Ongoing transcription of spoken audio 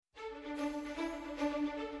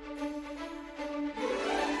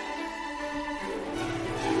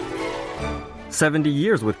70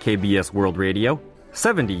 years with KBS World Radio,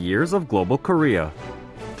 70 years of global Korea.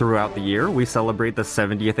 Throughout the year, we celebrate the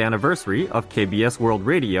 70th anniversary of KBS World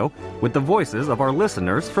Radio with the voices of our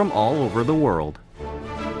listeners from all over the world.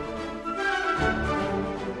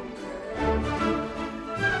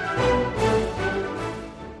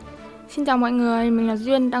 Xin chào mọi người, mình là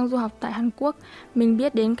Duyên, đang du học tại Hàn Quốc. Mình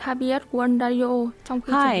biết đến KBS World Radio trong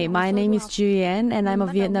khi Hi, my name is Julian and I'm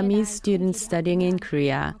a Vietnamese student studying in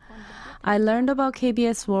Korea. I learned about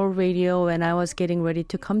KBS World Radio when I was getting ready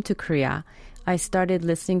to come to Korea. I started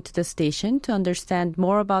listening to the station to understand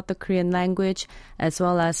more about the Korean language as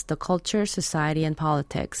well as the culture, society, and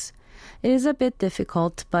politics. It is a bit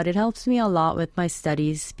difficult, but it helps me a lot with my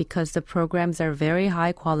studies because the programs are very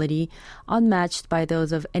high quality, unmatched by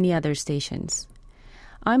those of any other stations.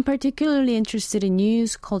 I'm particularly interested in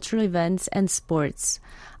news, cultural events, and sports.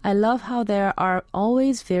 I love how there are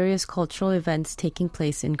always various cultural events taking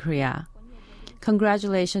place in Korea.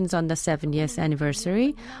 Congratulations on the 70th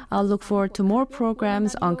anniversary. I'll look forward to more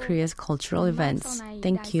programs on Korea's cultural events.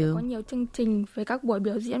 Thank you. Có nhiều chương trình về các buổi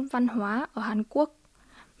biểu diễn văn hóa ở Hàn Quốc.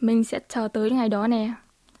 Mình sẽ chờ tới ngày đó nè.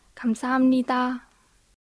 감사합니다.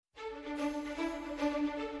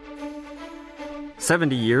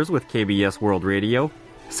 70 years with KBS World Radio,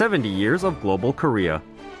 70 years of global Korea.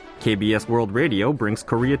 KBS World Radio brings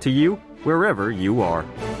Korea to you wherever you are.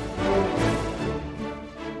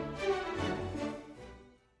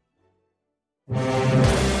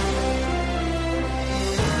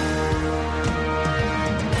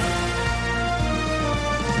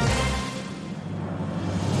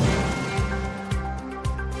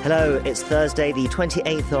 Hello, it's Thursday, the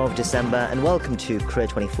 28th of December, and welcome to Korea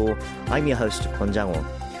 24. I'm your host, Kwon Jang-won.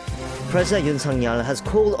 President Yoon Suk-yeol has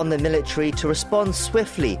called on the military to respond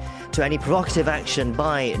swiftly to any provocative action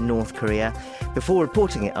by North Korea before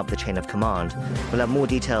reporting it up the chain of command. We'll have more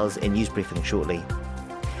details in news briefing shortly.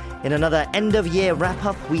 In another end-of-year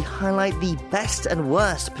wrap-up, we highlight the best and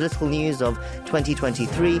worst political news of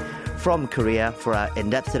 2023 from Korea for our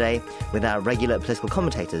In-Depth today with our regular political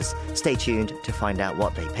commentators. Stay tuned to find out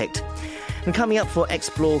what they picked. And coming up for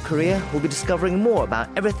Explore Korea, we'll be discovering more about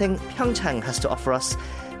everything Pyeongchang has to offer us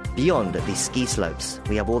beyond the ski slopes.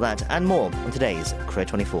 We have all that and more on today's Korea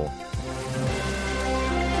 24.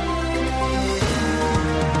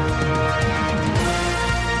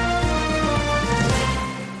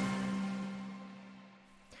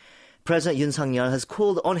 President Yoon Suk-yeol has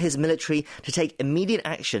called on his military to take immediate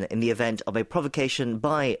action in the event of a provocation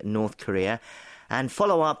by North Korea and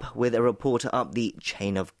follow up with a report up the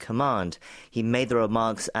chain of command. He made the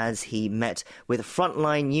remarks as he met with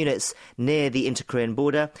frontline units near the inter-Korean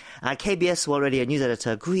border. Our KBS World Radio news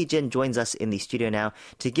editor Gu Hee-jin joins us in the studio now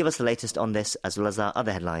to give us the latest on this as well as our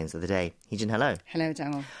other headlines of the day. Hee-jin, hello. Hello,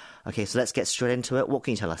 Jang-won. Okay, so let's get straight into it. What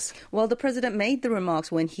can you tell us? Well, the president made the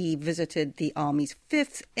remarks when he visited the Army's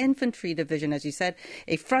 5th Infantry Division, as you said,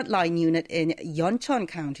 a frontline unit in Yeoncheon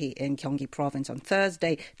County in Gyeonggi Province on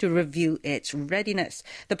Thursday to review its readiness.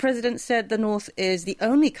 The president said the North is the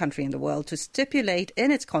only country in the world to stipulate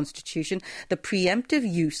in its constitution the preemptive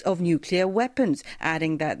use of nuclear weapons,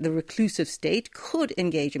 adding that the reclusive state could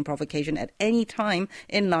engage in provocation at any time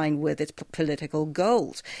in line with its political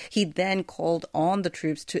goals. He then called on the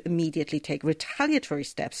troops to immediately take retaliatory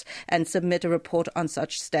steps and submit a report on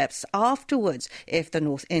such steps afterwards if the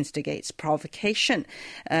North instigates provocation,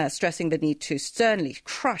 stressing the need to sternly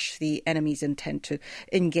crush the enemy's intent to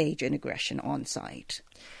engage in aggression on site.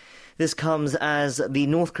 This comes as the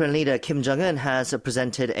North Korean leader Kim Jong-un has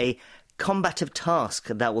presented a combative task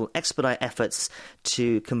that will expedite efforts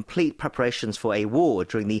to complete preparations for a war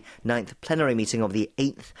during the 9th plenary meeting of the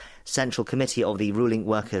 8th Central Committee of the ruling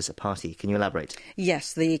Workers' Party. Can you elaborate?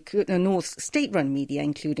 Yes, the North's state-run media,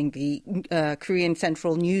 including the Korean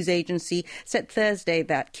Central News Agency, said Thursday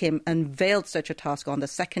that Kim unveiled such a task on the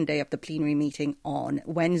second day of the plenary meeting on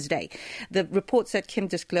Wednesday. The report said Kim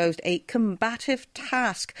disclosed a combative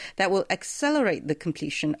task that will accelerate the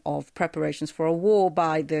completion of preparations for a war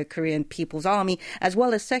by the Korean People's Army, as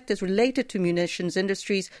well as sectors related to munitions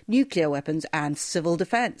industries, nuclear weapons and civil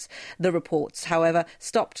defense. The reports, however,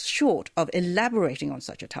 stopped short of elaborating on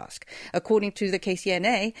such a task. According to the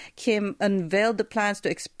KCNA, Kim unveiled the plans to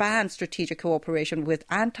expand strategic cooperation with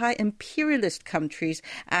anti-imperialist countries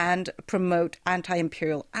and promote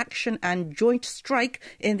anti-imperial action and joint strike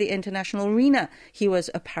in the international arena. He was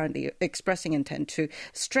apparently expressing intent to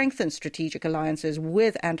strengthen strategic alliances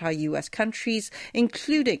with anti-US countries,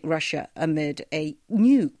 including Russia, amid a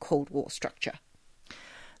new Cold War structure.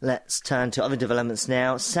 Let's turn to other developments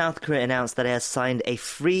now. South Korea announced that it has signed a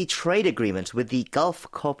free trade agreement with the Gulf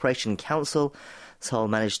Cooperation Council. Seoul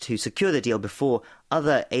managed to secure the deal before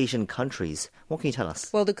other Asian countries. What can you tell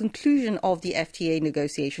us? Well, the conclusion of the FTA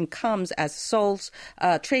negotiation comes as Seoul's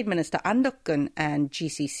Trade Minister An Deok-keun and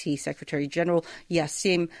GCC Secretary General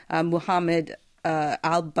Yassim Mohammed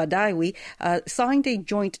Al-Badawi signed a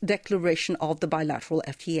joint declaration of the bilateral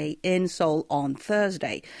FTA in Seoul on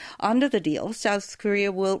Thursday. Under the deal, South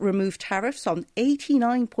Korea will remove tariffs on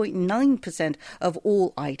 89.9% of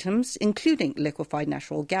all items, including liquefied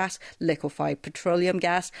natural gas, liquefied petroleum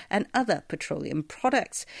gas, and other petroleum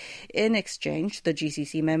products. In exchange, the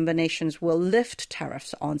GCC member nations will lift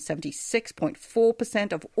tariffs on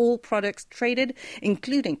 76.4% of all products traded,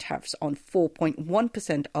 including tariffs on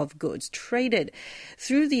 4.1% of goods traded.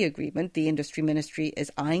 Through the agreement, the Industry Ministry is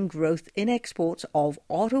eyeing growth in exports of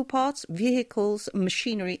auto parts, vehicles,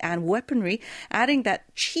 machinery and weaponry, adding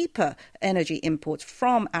that cheaper energy imports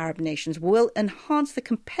from Arab nations will enhance the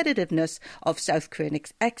competitiveness of South Korean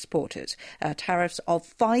exporters. Tariffs of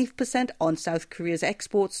 5% on South Korea's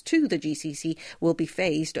exports to the GCC will be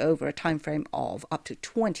phased over a timeframe of up to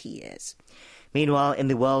 20 years. Meanwhile, in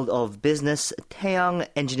the world of business, Taeyang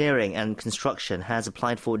Engineering and Construction has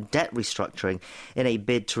applied for debt restructuring in a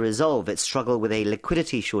bid to resolve its struggle with a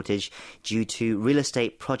liquidity shortage due to real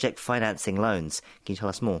estate project financing loans. Can you tell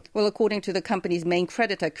us more? Well, according to the company's main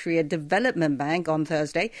creditor, Korea Development Bank, on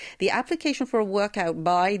Thursday, the application for a workout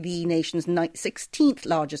by the nation's 16th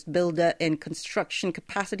largest builder in construction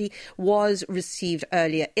capacity was received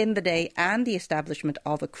earlier in the day, and the establishment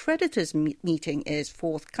of a creditors' meeting is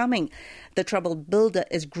forthcoming. The troubled builder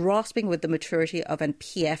is grasping with the maturity of an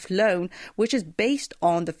PF loan, which is based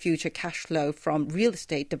on the future cash flow from real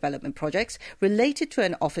estate development projects related to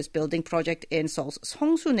an office building project in Seoul's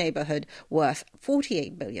Songsu neighborhood worth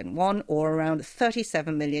 48 billion won, or around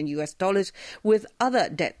 $37 million, with other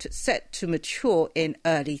debt set to mature in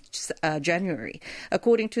early January.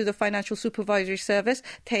 According to the Financial Supervisory Service,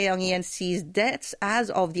 Taeyang ENC's debts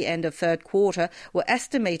as of the end of third quarter were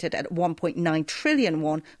estimated at 1.9 trillion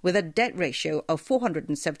won, with a debt ratio of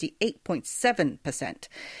 478.7%.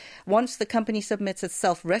 Once the company submits its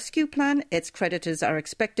self-rescue plan, its creditors are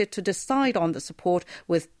expected to decide on the support,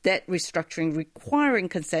 with debt restructuring requiring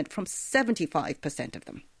consent from 75% of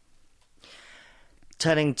them.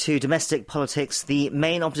 Turning to domestic politics, the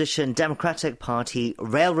main opposition Democratic Party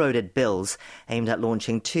railroaded bills aimed at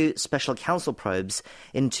launching 2 special counsel probes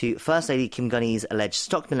into First Lady Kim Gun-hee's alleged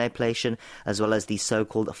stock manipulation, as well as the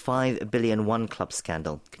so-called 5 billion won club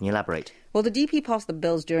scandal. Can you elaborate? Well, the DP passed the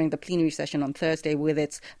bills during the plenary session on Thursday with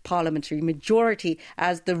its parliamentary majority,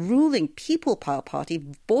 as the ruling People Power Party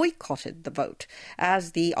boycotted the vote,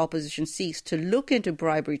 as the opposition seeks to look into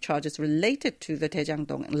bribery charges related to the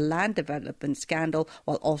Daejang-dong land development scandal,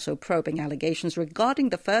 while also probing allegations regarding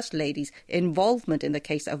the First Lady's involvement in the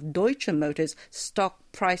case of Deutsche Motors stock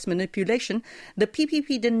price manipulation. The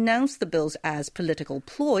PPP denounced the bills as political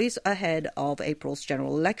ploys ahead of April's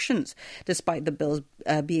general elections. Despite the bills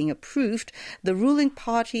being approved, the ruling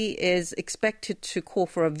party is expected to call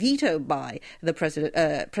for a veto by the President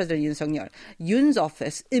Yoon Suk-yeol. Yoon's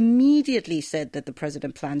office immediately said that the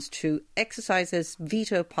president plans to exercise his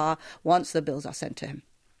veto power once the bills are sent to him.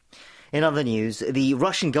 In other news, the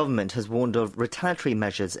Russian government has warned of retaliatory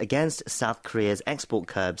measures against South Korea's export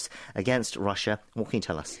curbs against Russia. What can you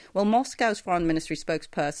tell us? Well, Moscow's foreign ministry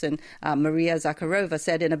spokesperson Maria Zakharova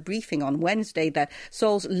said in a briefing on Wednesday that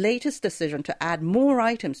Seoul's latest decision to add more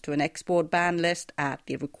items to an export ban list at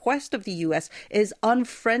the request of the US is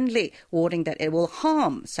unfriendly, warning that it will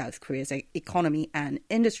harm South Korea's economy and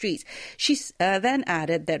industries. She then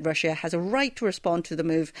added that Russia has a right to respond to the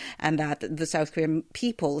move, and that the South Korean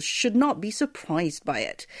people should not be surprised by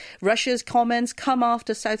it. Russia's comments come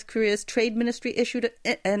after South Korea's trade ministry issued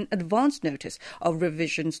an advance notice of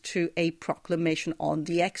revisions to a proclamation on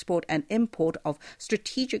the export and import of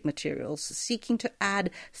strategic materials, seeking to add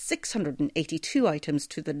 682 items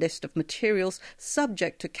to the list of materials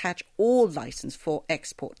subject to catch-all license for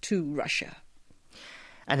export to Russia.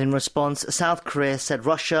 And in response, South Korea said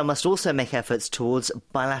Russia must also make efforts towards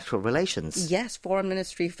bilateral relations. Yes, Foreign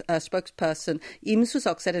Ministry spokesperson Im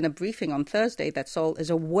Soo-seok said in a briefing on Thursday that Seoul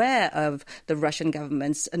is aware of the Russian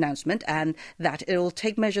government's announcement, and that it will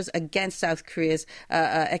take measures against South Korea's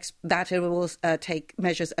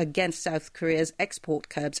export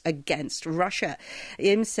curbs against Russia.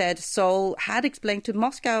 Im said Seoul had explained to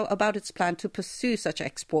Moscow about its plan to pursue such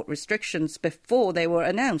export restrictions before they were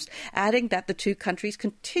announced, adding that the two countries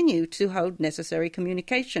continue to hold necessary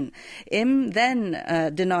communication. Im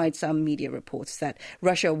then denied some media reports that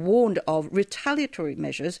Russia warned of retaliatory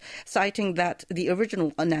measures, citing that the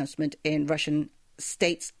original announcement in Russian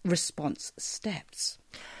state's response steps.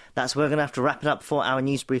 That's where we're going to have to wrap it up for our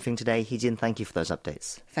news briefing today. Hee-jin, thank you for those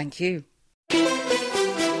updates. Thank you.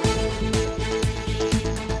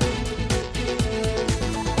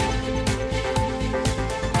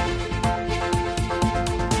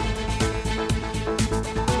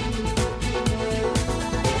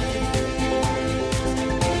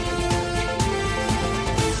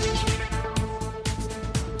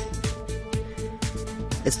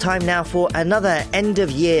 It's time now for another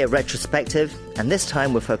end-of-year retrospective, and this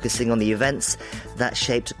time we're focusing on the events that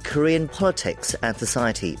shaped Korean politics and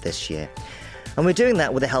society this year. And we're doing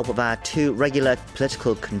that with the help of our two regular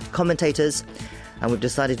political commentators, and we've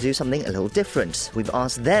decided to do something a little different. We've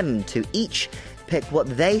asked them to each pick what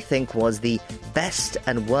they think was the best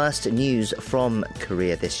and worst news from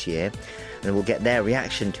Korea this year, and we'll get their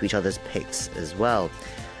reaction to each other's picks as well.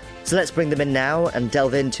 So let's bring them in now and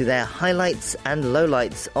delve into their highlights and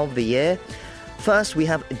lowlights of the year. First, we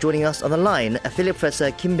have joining us on the line affiliate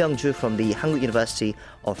Professor Kim Byung-ju from the Hankuk University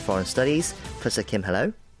of Foreign Studies. Professor Kim,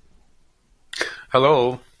 hello.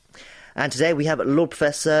 Hello. And today we have Law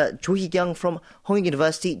Professor Cho Hee-kyung from Hankuk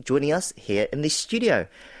University joining us here in the studio.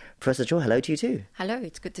 Professor Cho, hello to you too. Hello,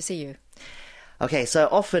 it's good to see you. Okay, so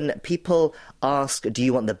often people ask, do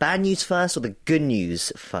you want the bad news first or the good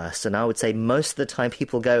news first? And I would say most of the time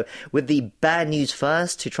people go with the bad news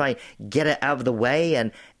first to try and get it out of the way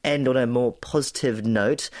and end on a more positive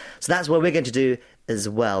note. So that's what we're going to do as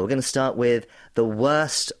well. We're going to start with the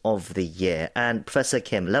worst of the year. And Professor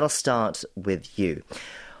Kim, let us start with you.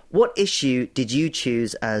 What issue did you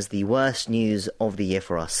choose as the worst news of the year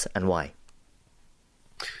for us, and why?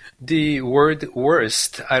 The word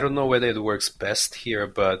worst, I don't know whether it works best here,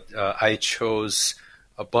 but I chose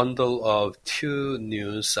a bundle of two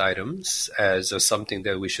news items as something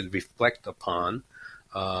that we should reflect upon,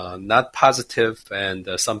 not positive and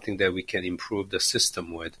something that we can improve the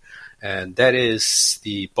system with. And that is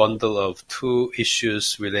the bundle of two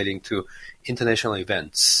issues relating to international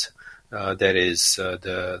events. That is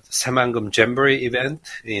the Saemangum Jamboree event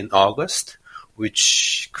in August,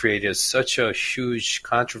 which created such a huge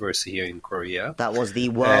controversy here in Korea. That was the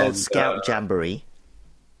World Scout Jamboree.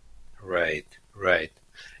 Right.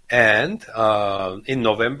 And in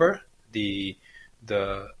November, the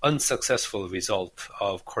unsuccessful result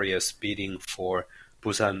of Korea's bidding for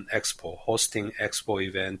Busan Expo, hosting Expo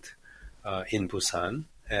event in Busan,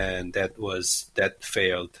 and that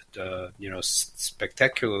failed,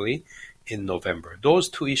 spectacularly in November. Those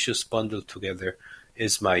two issues bundled together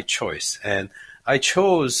is my choice, and I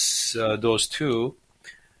chose those two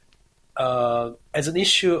as an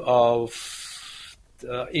issue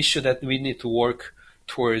that we need to work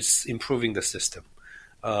towards improving the system.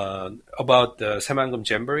 About the Saemangum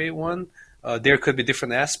Jamboree one, there could be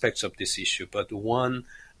different aspects of this issue, but the one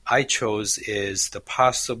I chose is the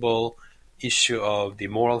possible issue of the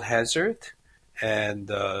moral hazard and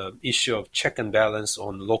the issue of check and balance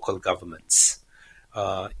on local governments.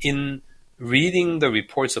 In reading the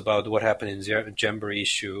reports about what happened in the Jamboree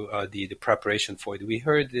issue, the preparation for it, we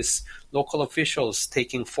heard this local officials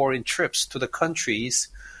taking foreign trips to the countries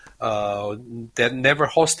that never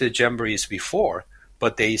hosted Jamborees before,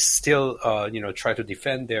 but they still, try to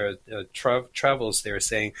defend their travels. They're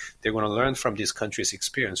saying they're going to learn from these countries'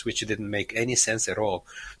 experience, which didn't make any sense at all.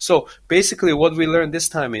 So basically what we learned this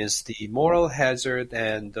time is the moral hazard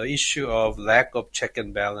and the issue of lack of check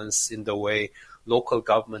and balance in the way local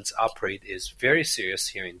governments operate is very serious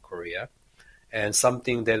here in Korea, and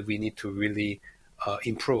something that we need to really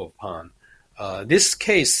improve upon. This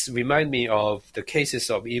case reminds me of the cases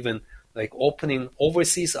of even like opening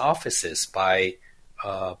overseas offices by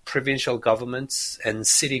provincial governments and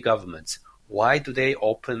city governments. Why do they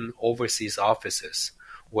open overseas offices?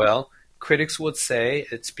 Well, critics would say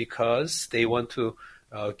it's because they want to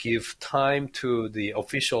give time to the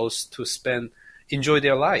officials to enjoy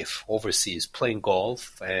their life overseas, playing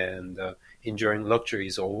golf and enjoying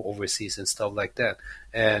luxuries overseas and stuff like that.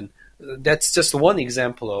 And that's just one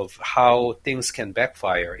example of how things can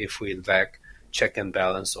backfire if we lack check and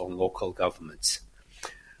balance on local governments.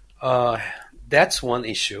 That's one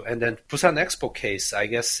issue. And then Busan Expo case, I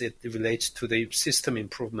guess it relates to the system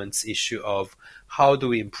improvements issue of how do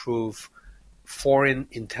we improve foreign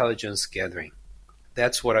intelligence gathering.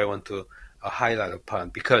 That's what I want to highlight upon,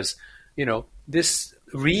 because, this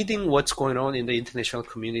reading what's going on in the international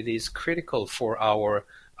community is critical for our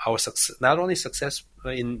success, not only success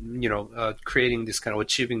in creating this kind of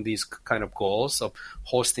achieving these kind of goals of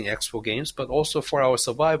hosting Expo Games, but also for our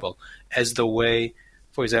survival, as the way,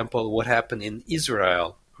 for example, what happened in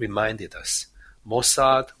Israel reminded us.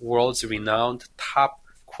 Mossad, world's renowned top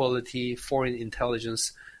quality foreign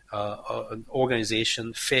intelligence an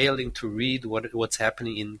organization failing to read what's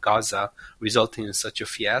happening in Gaza, resulting in such a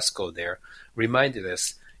fiasco there, reminded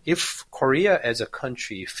us, if Korea as a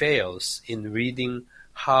country fails in reading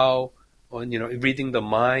reading the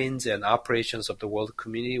minds and operations of the world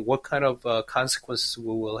community, what kind of consequences we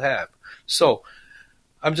will have. So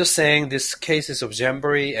I'm just saying this cases of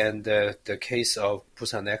Jamboree and the case of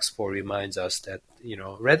Busan Expo reminds us that,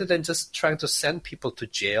 rather than just trying to send people to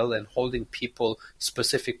jail and holding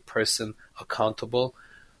specific person accountable,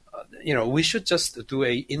 we should just do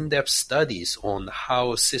in-depth studies on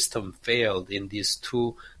how a system failed in these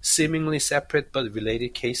two seemingly separate but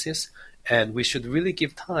related cases. And we should really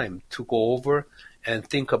give time to go over and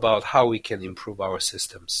think about how we can improve our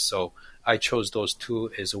systems. So I chose those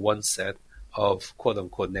two as one set of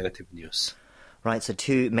quote-unquote negative news. Right, so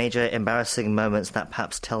two major embarrassing moments that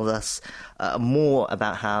perhaps tell us more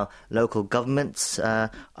about how local governments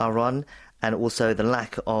are run, and also the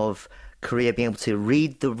lack of Korea being able to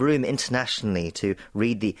read the room internationally, to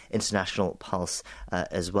read the international pulse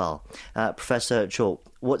as well. Professor Cho,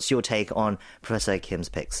 what's your take on Professor Kim's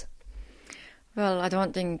picks? Well, I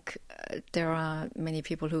don't think there are many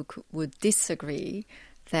people who would disagree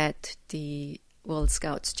that the World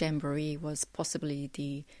Scouts Jamboree was possibly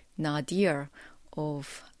the nadir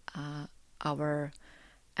of our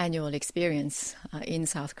annual experience in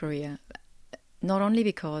South Korea. Not only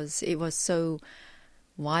because it was so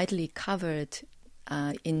widely covered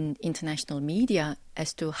in international media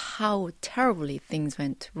as to how terribly things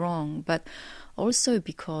went wrong, but also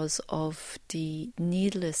because of the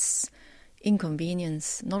needless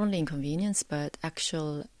inconvenience, not only inconvenience, but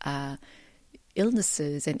actual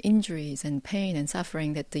illnesses and injuries and pain and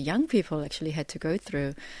suffering that the young people actually had to go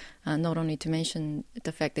through, not only to mention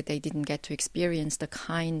the fact that they didn't get to experience the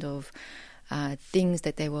kind of things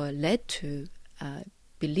that they were led to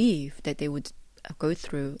believe that they would go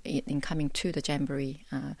through in coming to the Jamboree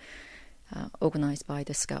organized by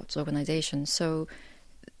the Scouts organization. So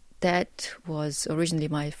that was originally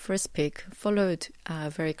my first pick, followed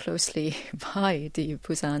very closely by the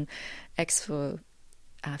Busan Expo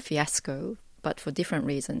fiasco, but for different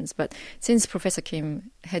reasons. But since Professor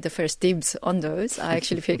Kim had the first dibs on those, I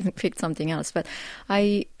actually picked something else. But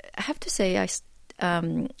I have to say,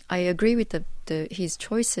 I agree with his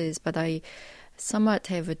choices, but I somewhat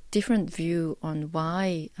have a different view on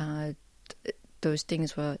why those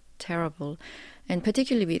things were terrible, and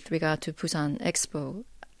particularly with regard to Busan Expo.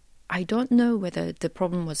 I don't know whether the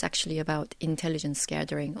problem was actually about intelligence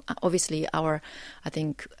gathering. Obviously, I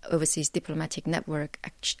think, overseas diplomatic network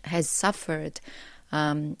has suffered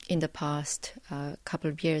in the past couple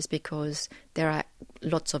of years because there are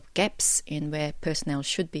lots of gaps in where personnel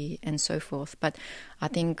should be and so forth. But I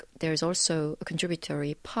think there is also a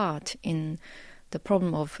contributory part in the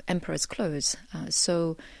problem of emperor's clothes.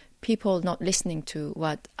 So people not listening to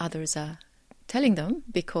what others are telling them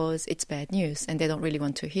because it's bad news and they don't really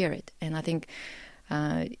want to hear it. And I think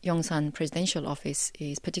Yongsan Presidential Office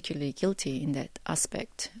is particularly guilty in that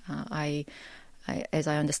aspect. As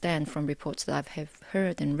I understand from reports that I have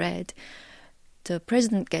heard and read, the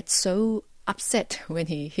president gets so upset when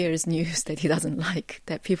he hears news that he doesn't like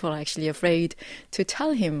that people are actually afraid to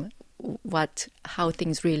tell him how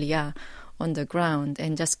things really are on the ground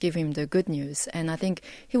and just give him the good news. And I think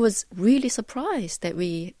he was really surprised that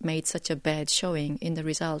we made such a bad showing in the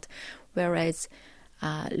result. Whereas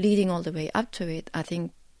leading all the way up to it, I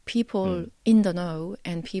think people in the know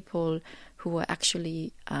and people who were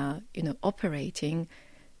actually operating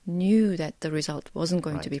knew that the result wasn't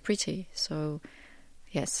going to be pretty. So,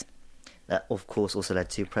 yes. That, of course, also led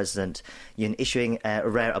to President Yoon issuing a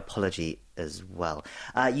rare apology as well.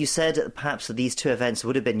 You said perhaps these two events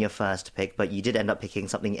would have been your first pick, but you did end up picking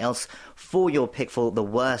something else for your pick for the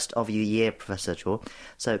worst of your year, Professor Cho.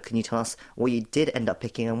 So can you tell us what you did end up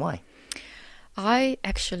picking and why? I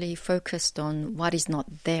actually focused on what is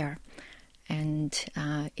not there, and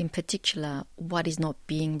in particular, what is not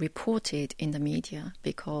being reported in the media,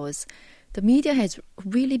 because the media has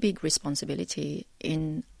really big responsibility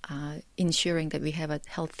in ensuring that we have a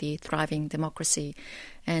healthy, thriving democracy.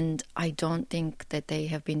 And I don't think that they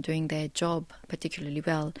have been doing their job particularly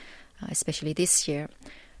well, especially this year.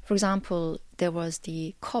 For example, there was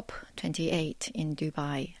the COP28 in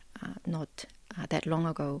Dubai not that long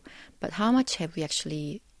ago. But how much have we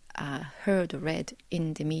actually heard or read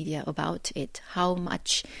in the media about it? How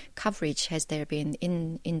much coverage has there been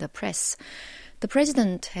in the press? The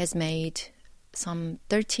president has made some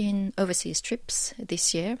 13 overseas trips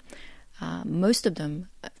this year, most of them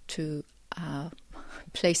to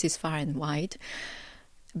places far and wide.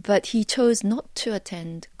 But he chose not to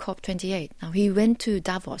attend COP28. Now, he went to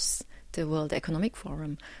Davos, the World Economic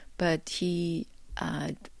Forum, but he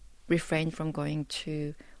refrained from going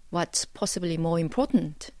to what's possibly more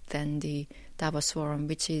important than the Davos Forum,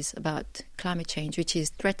 which is about climate change, which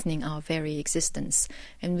is threatening our very existence.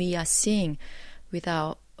 And we are seeing with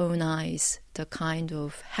our own eyes the kind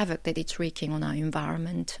of havoc that it's wreaking on our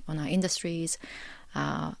environment, on our industries,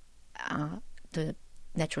 the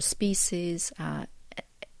natural species,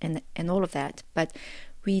 and all of that. But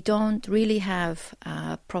we don't really have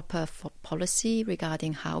proper policy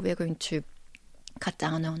regarding how we're going to cut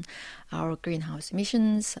down on our greenhouse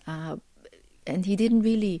emissions. And he doesn't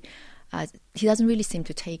really seem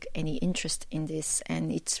to take any interest in this,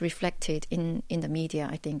 and it's reflected in the media,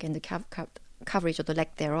 I think, and the coverage or the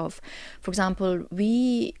lack thereof. For example,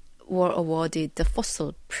 we were awarded the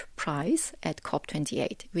Fossil Prize at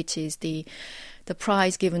COP28, which is the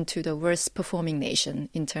prize given to the worst performing nation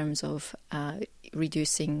in terms of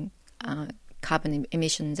reducing carbon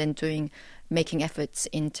emissions and making efforts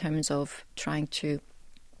in terms of trying to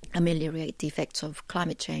ameliorate the effects of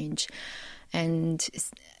climate change. And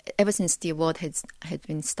ever since the award had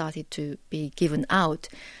been started to be given out,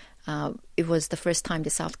 it was the first time that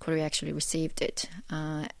South Korea actually received it.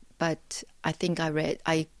 But I think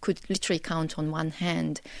I could literally count on one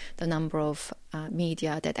hand the number of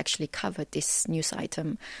media that actually covered this news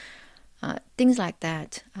item. Things like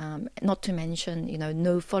that, not to mention,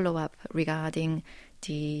 no follow-up regarding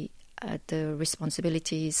the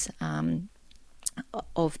responsibilities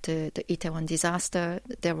of the Itaewon disaster.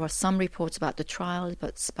 There were some reports about the trial,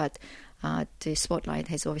 but the spotlight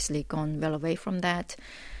has obviously gone well away from that.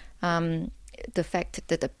 The fact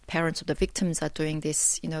that the parents of the victims are doing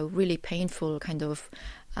this, really painful kind of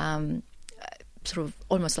sort of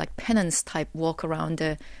almost like penance type walk around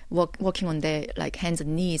walking on their like hands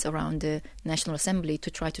and knees around the National Assembly to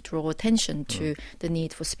try to draw attention to the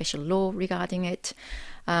need for special law regarding it.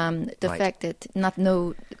 The fact that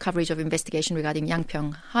no coverage of investigation regarding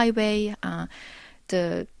Yangpyeong Highway,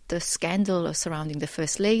 the scandal surrounding the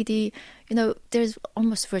First Lady, there's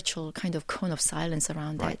almost virtual kind of cone of silence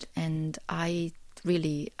around that. And I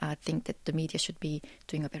really think that the media should be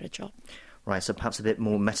doing a better job. Right, so perhaps a bit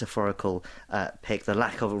more metaphorical pick, the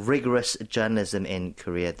lack of rigorous journalism in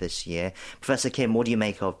Korea this year. Professor Kim, what do you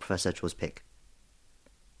make of Professor Cho's pick?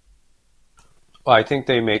 Well, I think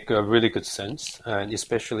they make really good sense, and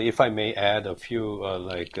especially if I may add a few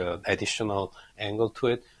additional angle to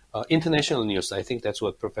it. International news, I think that's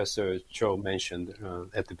what Professor Cho mentioned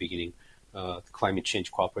at the beginning, climate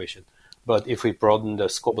change cooperation. But if we broaden the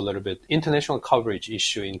scope a little bit, international coverage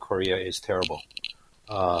issue in Korea is terrible.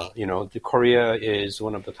 Korea is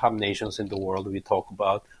one of the top nations in the world we talk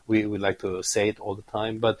about. We like to say it all the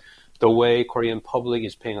time, but the way Korean public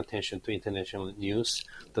is paying attention to international news,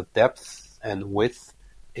 the depth and width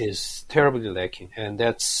is terribly lacking. And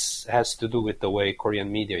that has to do with the way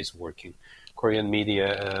Korean media is working. Korean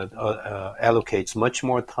media allocates much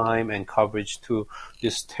more time and coverage to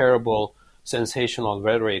this terrible, sensational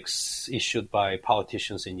rhetorics issued by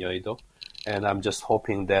politicians in Yeouido. And I'm just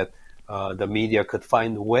hoping that the media could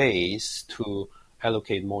find ways to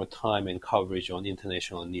allocate more time and coverage on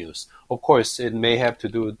international news. Of course, it may have to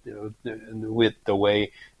do with the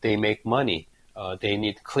way they make money. They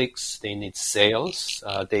need clicks, they need sales,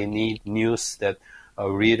 they need news that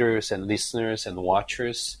readers and listeners and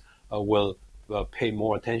watchers will pay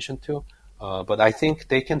more attention to. But I think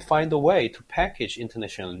they can find a way to package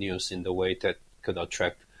international news in the way that could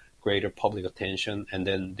attract greater public attention and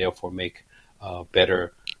then therefore make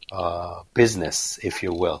better business, if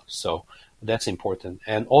you will. So that's important.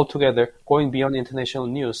 And altogether, going beyond international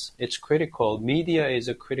news, it's critical. Media is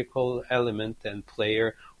a critical element and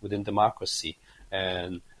player within democracy.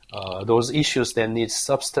 And those issues that need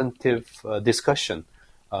substantive discussion,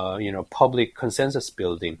 public consensus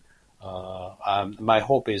building. My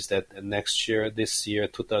hope is that this year,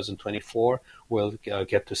 2024, we'll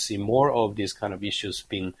get to see more of these kind of issues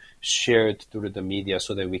being shared through the media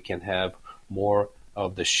so that we can have more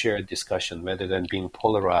of the shared discussion rather than being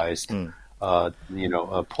polarized,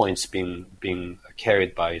 points being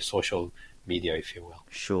carried by social media, if you will.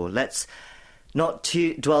 Sure. Let's not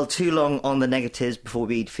dwell too long on the negatives before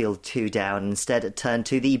we feel too down. Instead, turn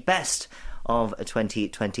to the best of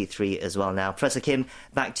 2023 as well now. Professor Kim,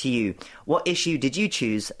 back to you. What issue did you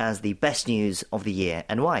choose as the best news of the year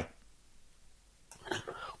and why?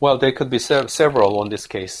 Well, there could be several on this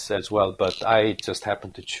case as well, but I just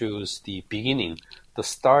happened to choose the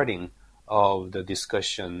starting of the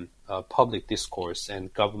discussion, public discourse,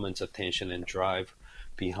 and government's attention and drive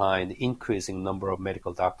behind increasing number of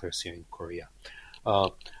medical doctors here in Korea.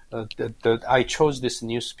 I chose this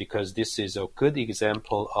news because this is a good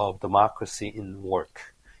example of democracy in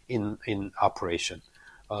work, in operation.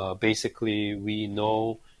 Basically, we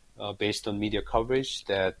know based on media coverage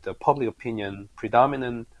that the public opinion,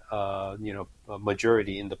 predominant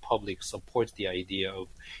majority in the public supports the idea of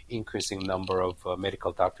increasing number of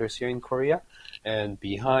medical doctors here in Korea. And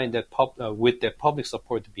behind that, with that public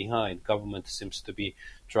support behind, government seems to be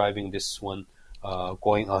driving this one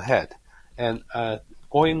going ahead. And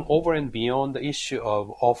going over and beyond the issue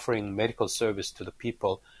of offering medical service to the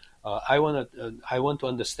people, I want to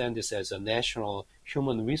understand this as a national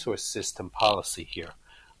human resource system policy here.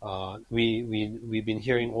 We've been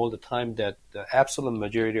hearing all the time that the absolute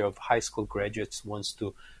majority of high school graduates wants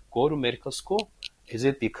to go to medical school. Is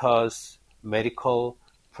it because medical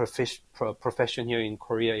profession here in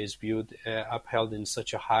Korea is viewed, upheld in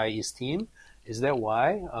such a high esteem? Is that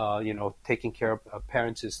why, taking care of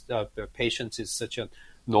patients is such a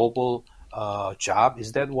noble job?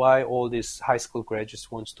 Is that why all these high school graduates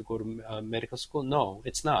wants to go to medical school? No,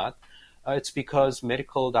 it's not. It's because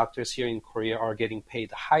medical doctors here in Korea are getting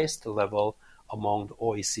paid the highest level among the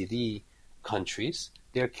OECD countries.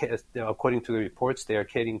 According to the reports, they are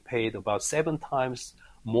getting paid about 7 times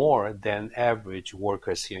more than average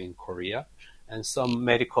workers here in Korea. And some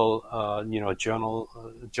medical,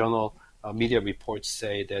 journal media reports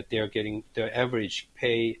say that they are getting their average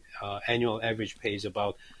pay, annual average pay is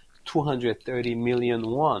about 230 million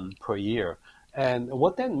won per year. And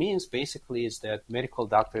what that means basically is that medical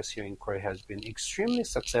doctors here in Korea has been extremely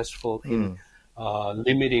successful in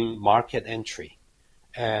limiting market entry.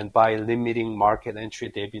 And by limiting market entry,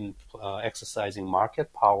 they've been exercising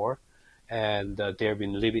market power, and they've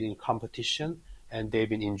been limiting competition, and they've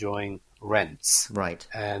been enjoying rents. Right.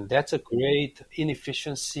 And that's a great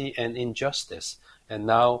inefficiency and injustice. And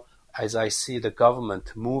now, as I see the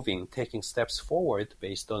government taking steps forward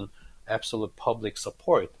based on absolute public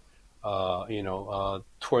support,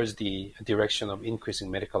 towards the direction of increasing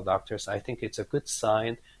medical doctors, I think it's a good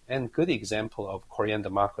sign and good example of Korean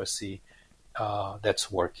democracy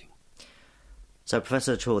that's working. So,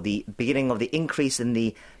 Professor Cho, the beginning of the increase in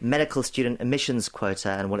the medical student admissions quota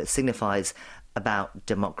and what it signifies about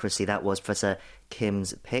democracy, that was Professor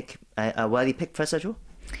Kim's pick. A worthy pick, Professor Cho?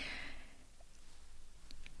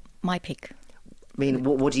 My pick. I mean,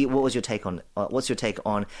 what was your take on? What's your take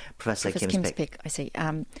on Professor Kim's pick? I see.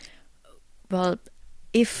 Well,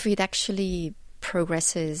 if it actually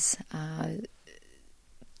progresses,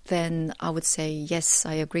 then I would say yes.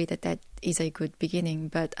 I agree that is a good beginning,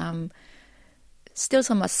 but still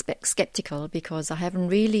somewhat skeptical because I haven't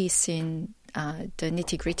really seen the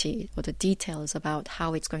nitty-gritty or the details about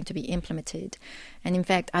how it's going to be implemented. And in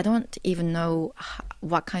fact, I don't even know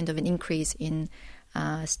what kind of an increase in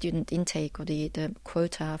student intake or the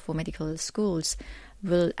quota for medical schools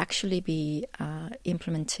will actually be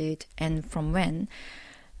implemented and from when.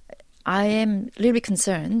 I am a little bit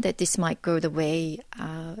concerned that this might go the way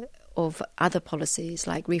of other policies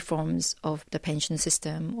like reforms of the pension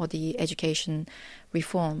system or the education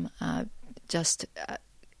reform. Just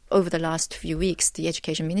over the last few weeks, the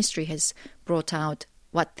Education Ministry has brought out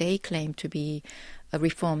what they claim to be a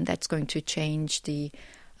reform that's going to change the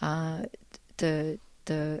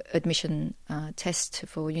admission test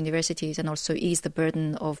for universities and also ease the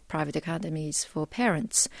burden of private academies for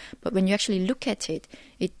parents. But when you actually look at it,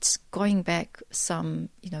 it's going back some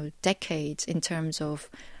decades in terms of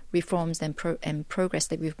reforms and progress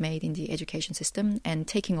that we've made in the education system and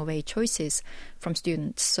taking away choices from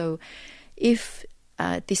students. So if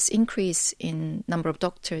this increase in number of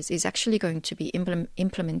doctors is actually going to be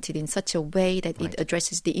implemented in such a way that it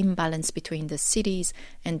addresses the imbalance between the cities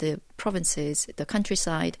and the provinces, the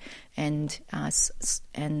countryside and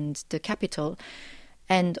the capital,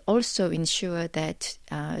 and also ensure that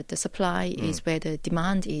the supply is where the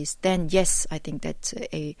demand is, then yes, I think that's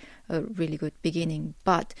a really good beginning.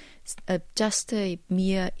 But just a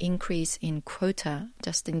mere increase in quota,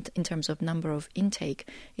 just in terms of number of intake,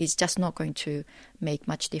 is just not going to make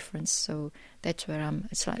much difference. So that's where I'm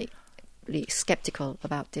slightly skeptical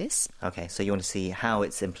about this. Okay, so you want to see how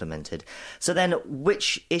it's implemented. So then,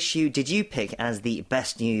 which issue did you pick as the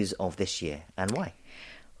best news of this year, and why?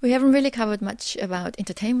 We haven't really covered much about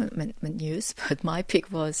entertainment news, but my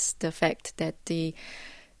pick was the fact that the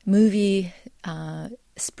movie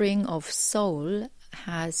Spring of Seoul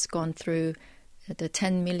has gone through the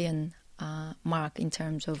 10 million mark in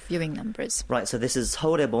terms of viewing numbers. Right, so this is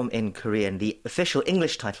Horebom in Korean. The official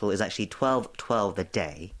English title is actually 12/12 the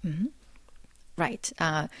day. Mm-hmm. Right,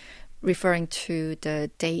 referring to the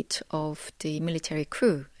date of the military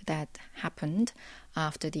coup that happened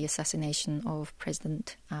after the assassination of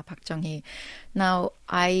President Park Chung-hee. Now,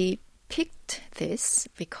 I picked this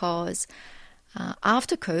because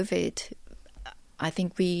after COVID, I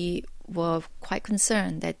think we were quite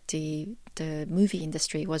concerned that the movie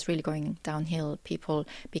industry was really going downhill. People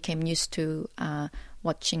became used to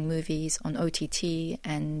watching movies on OTT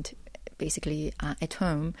and basically at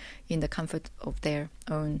home in the comfort of their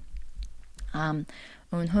own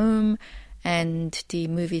home. And the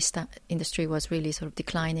movie industry was really sort of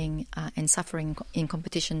declining and suffering in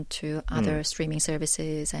competition to other streaming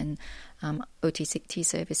services and OTT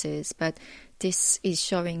services. But this is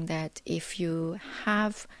showing that if you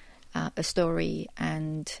have a story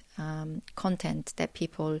and content that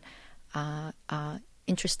people are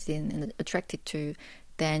interested in and attracted to,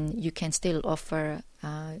 then you can still offer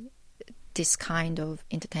this kind of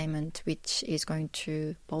entertainment, which is going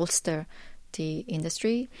to bolster the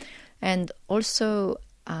industry. And also,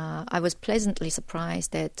 I was pleasantly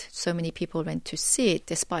surprised that so many people went to see it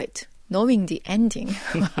despite knowing the ending,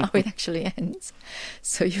 how it actually ends.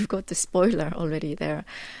 So you've got the spoiler already there.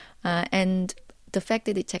 And the fact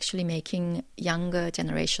that it's actually making younger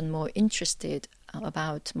generation more interested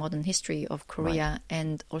about modern history of Korea,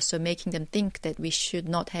 and also making them think that we should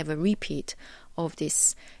not have a repeat of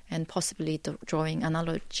this, and possibly drawing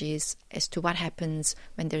analogies as to what happens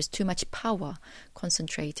when there's too much power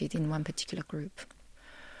concentrated in one particular group.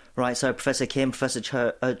 Right, so Professor Kim, Professor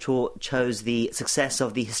Cho chose the success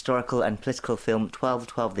of the historical and political film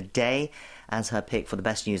 1212 The Day as her pick for the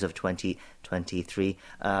best news of 2023.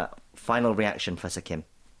 Final reaction, Professor Kim.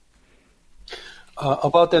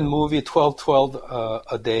 About that movie 1212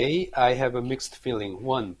 A Day, I have a mixed feeling.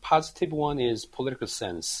 One positive one is political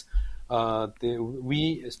sense.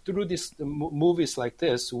 Through these movies like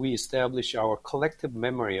this, we establish our collective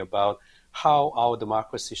memory about how our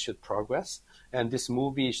democracy should progress. And this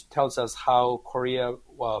movie tells us how Korea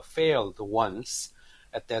failed once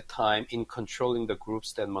at that time in controlling the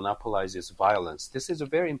groups that monopolizes violence. This is a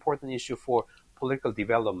very important issue for political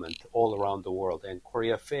development all around the world. And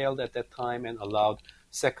Korea failed at that time and allowed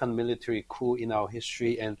second military coup in our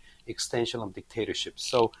history and extension of dictatorship.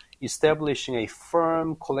 So establishing a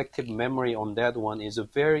firm collective memory on that one is a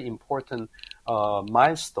very important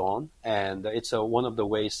milestone, and it's one of the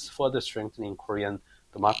ways further strengthening Korean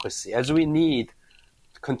democracy, as we need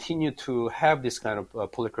to continue to have this kind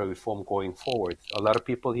of political reform going forward. A lot of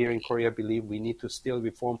people here in Korea believe we need to still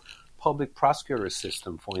reform public prosecutor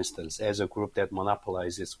system, for instance, as a group that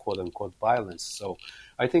monopolizes quote-unquote violence. So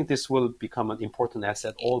I think this will become an important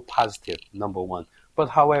asset, all positive, number one. But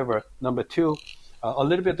however, number two, a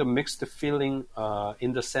little bit of mixed feeling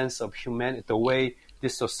in the sense of humanity, the way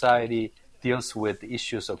this society deals with the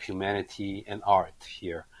issues of humanity and art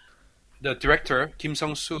here. The director, Kim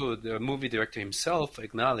Sung-soo, the movie director himself,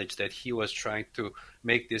 acknowledged that he was trying to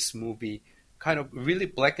make this movie kind of really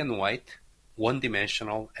black and white,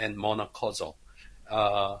 one-dimensional, and monocausal.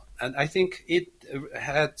 And I think it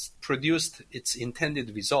had produced its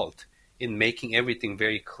intended result in making everything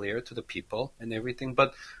very clear to the people and everything.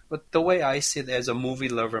 But the way I see it as a movie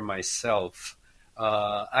lover myself,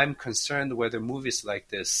 I'm concerned whether movies like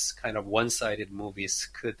this, kind of one-sided movies,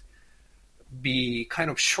 could be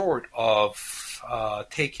kind of short of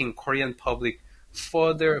taking Korean public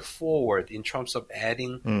further forward in terms of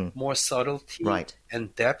adding more subtlety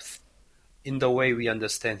and depth in the way we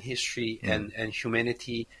understand history and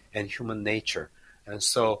humanity and human nature. And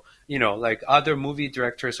so, like other movie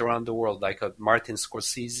directors around the world, like Martin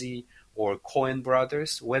Scorsese or Coen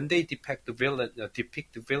brothers, when they depict the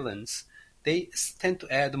villains, they tend to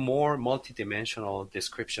add more multidimensional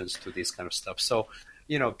descriptions to this kind of stuff. So,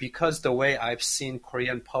 because the way I've seen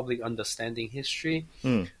Korean public understanding history,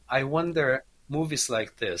 I wonder movies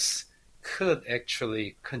like this could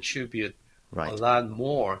actually contribute a lot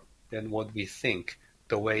more than what we think,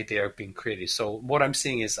 the way they are being created. So what I'm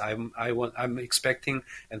seeing is I'm expecting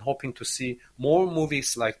and hoping to see more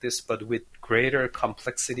movies like this, but with greater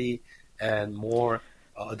complexity and more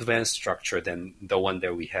advanced structure than the one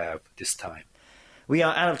that we have this time. We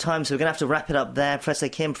are out of time, so we're going to have to wrap it up there. Professor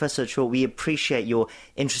Kim, Professor Cho, we appreciate your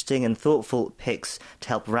interesting and thoughtful picks to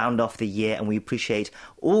help round off the year, and we appreciate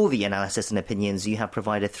all the analysis and opinions you have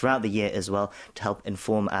provided throughout the year as well to help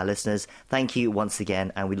inform our listeners. Thank you once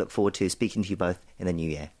again, and we look forward to speaking to you both in the new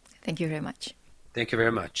year. Thank you very much. Thank you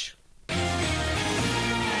very much.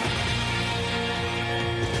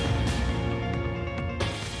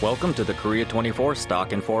 Welcome to the Korea 24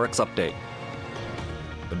 Stock and Forex Update.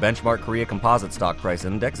 The benchmark Korea Composite Stock Price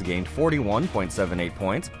Index gained 41.78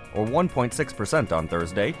 points, or 1.6% on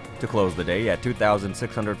Thursday, to close the day at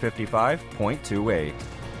 2,655.28.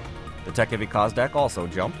 The tech-heavy Kosdaq also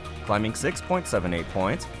jumped, climbing 6.78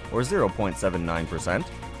 points, or 0.79%,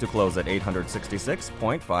 to close at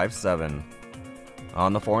 866.57.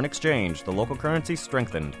 On the foreign exchange, the local currency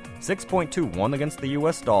strengthened, 6.2 won against the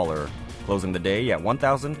US dollar, closing the day at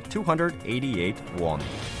 1,288 won.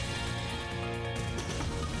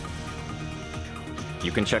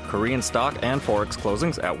 You can check Korean stock and forex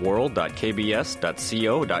closings at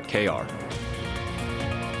world.kbs.co.kr.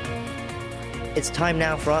 It's time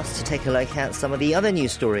now for us to take a look at some of the other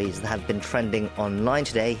news stories that have been trending online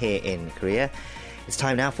today here in Korea. It's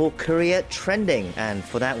time now for Korea Trending, and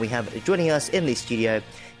for that we have joining us in the studio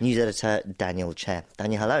news editor Daniel Che.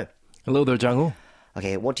 Daniel, hello. Hello there, Jang-ho.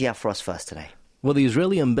 Okay, what do you have for us first today? Well, the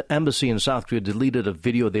Israeli embassy in South Korea deleted a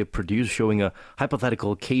video they produced showing a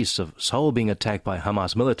hypothetical case of Seoul being attacked by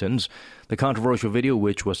Hamas militants. The controversial video,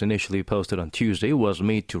 which was initially posted on Tuesday, was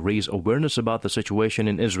made to raise awareness about the situation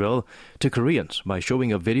in Israel to Koreans by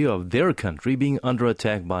showing a video of their country being under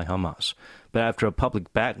attack by Hamas. But after a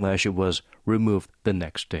public backlash, it was removed the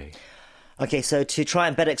next day. Okay, so to try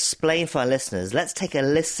and better explain for our listeners, let's take a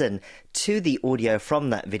listen to the audio from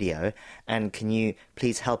that video. And can you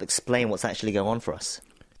please help explain what's actually going on for us?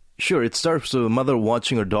 Sure, it starts with a mother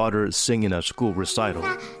watching her daughter sing in a school recital.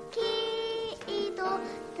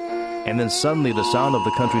 And then suddenly the sound of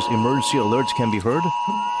the country's emergency alerts can be heard.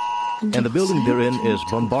 And the building they're in is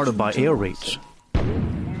bombarded by air raids.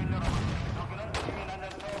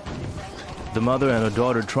 The mother and her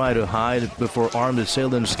daughter try to hide before armed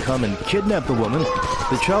assailants come and kidnap the woman.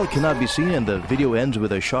 The child cannot be seen, and the video ends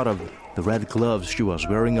with a shot of the red gloves she was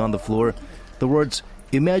wearing on the floor. The words,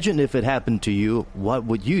 "Imagine if it happened to you, what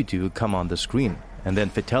would you do?" come on the screen. And then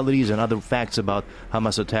fatalities and other facts about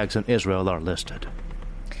Hamas attacks in Israel are listed.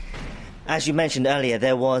 As you mentioned earlier,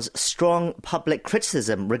 there was strong public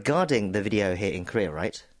criticism regarding the video here in Korea,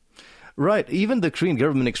 right? Right. Even the Korean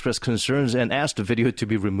government expressed concerns and asked the video to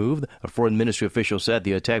be removed. A foreign ministry official said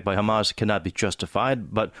the attack by Hamas cannot be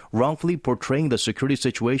justified, but wrongfully portraying the security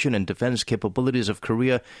situation and defense capabilities of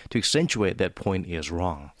Korea to accentuate that point is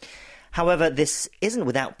wrong. However, this isn't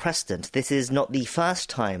without precedent. This is not the first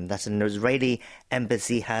time that an Israeli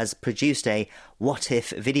embassy has produced a what-if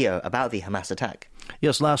video about the Hamas attack.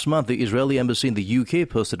 Yes, last month, the Israeli embassy in the UK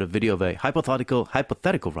posted a video of a hypothetical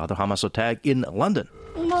Hamas attack in London.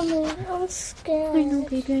 Mommy, I'm scared. I know,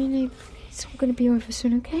 baby, I know. It's all going to be over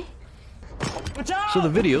soon, okay? So the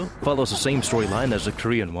video follows the same storyline as the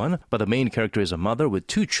Korean one, but the main character is a mother with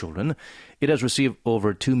 2 children. It has received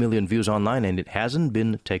over 2 million views online, and it hasn't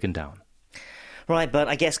been taken down. Right, but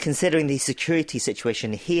I guess considering the security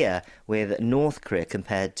situation here with North Korea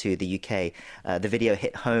compared to the UK, the video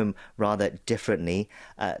hit home rather differently.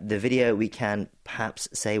 The video, we can perhaps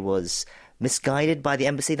say, was misguided by the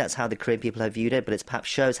embassy. That's how the Korean people have viewed it, but it perhaps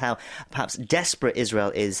shows how perhaps desperate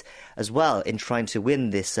Israel is as well in trying to win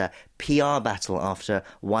this PR battle after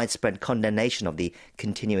widespread condemnation of the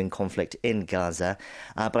continuing conflict in Gaza.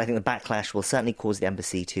 But I think the backlash will certainly cause the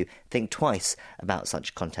embassy to think twice about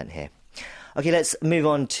such content here. Okay, let's move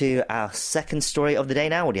on to our second story of the day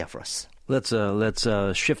now. What do you have for us? Let's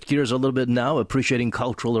shift gears a little bit now. Appreciating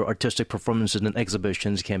cultural or artistic performances and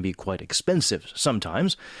exhibitions can be quite expensive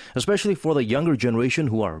sometimes, especially for the younger generation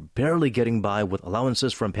who are barely getting by with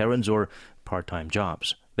allowances from parents or part-time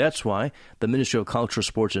jobs. That's why the Ministry of Culture,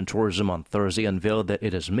 Sports and Tourism on Thursday unveiled that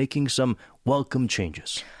it is making some welcome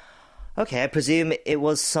changes. Okay, I presume it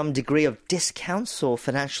was some degree of discounts or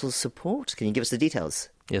financial support. Can you give us the details?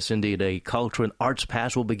 Yes, indeed. A culture and arts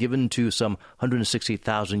pass will be given to some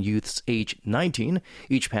 160,000 youths aged 19.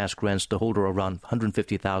 Each pass grants the holder around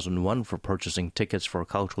 150,000 won for purchasing tickets for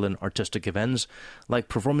cultural and artistic events like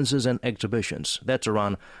performances and exhibitions. That's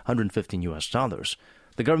around $115.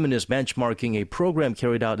 The government is benchmarking a program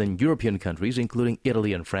carried out in European countries, including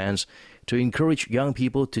Italy and France, to encourage young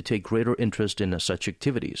people to take greater interest in such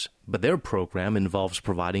activities. But their program involves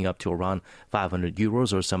providing up to around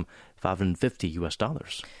 €500 or some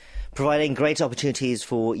 $550. Providing great opportunities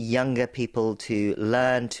for younger people to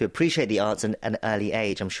learn, to appreciate the arts at an early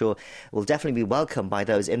age. I'm sure will definitely be welcomed by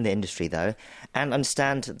those in the industry, though, and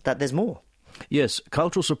understand that there's more. Yes,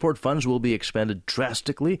 cultural support funds will be expanded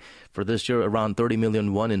drastically. For this year, around 30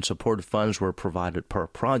 million won in support funds were provided per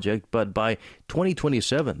project, but by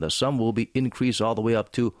 2027, the sum will be increased all the way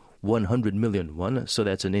up to 100 million won, so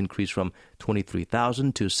that's an increase from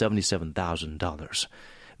 $23,000 to $77,000.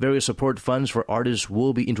 Various support funds for artists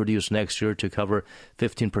will be introduced next year to cover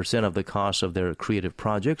 15% of the cost of their creative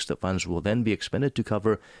projects. The funds will then be expended to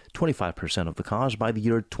cover 25% of the cost by the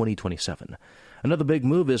year 2027. Another big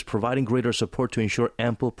move is providing greater support to ensure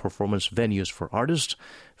ample performance venues for artists.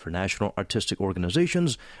 For national artistic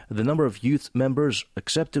organizations, the number of youth members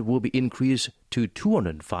accepted will be increased to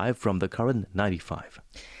 205 from the current 95.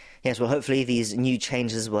 Yes, well, hopefully these new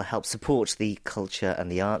changes will help support the culture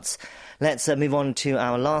and the arts. Let's move on to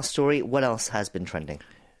our last story. What else has been trending?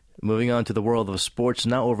 Moving on to the world of sports,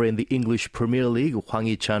 now over in the English Premier League, Hwang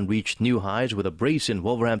Hee-chan reached new highs with a brace in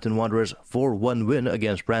Wolverhampton Wanderers' 4-1 win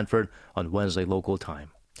against Brentford on Wednesday local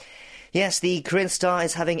time. Yes, the Korean star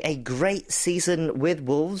is having a great season with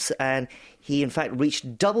Wolves, and he in fact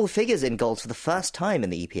reached double figures in goals for the first time in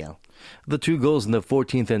the EPL. The 2 goals in the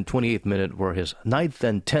 14th and 28th minute were his 9th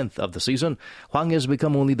and 10th of the season. Hwang has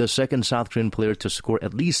become only the second South Korean player to score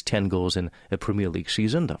at least 10 goals in a Premier League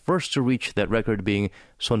season, the first to reach that record being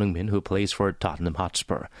Son Heung-min, who plays for Tottenham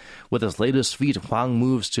Hotspur. With his latest feat, Hwang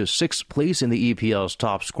moves to 6th place in the EPL's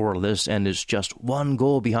top scorer list and is just 1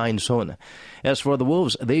 goal behind Son. As for the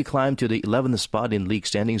Wolves, they climbed to the 11th spot in league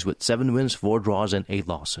standings with 7 wins, 4 draws and 8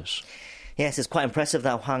 losses. Yes, it's quite impressive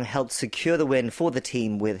that Hwang helped secure the win for the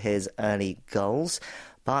team with his early goals.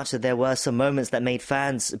 But there were some moments that made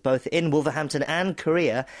fans, both in Wolverhampton and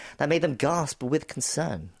Korea, that made them gasp with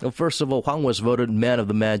concern. Well, first of all, Hwang was voted man of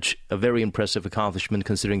the match, a very impressive accomplishment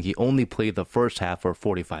considering he only played the first half for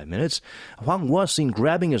 45 minutes. Hwang was seen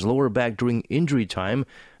grabbing his lower back during injury time.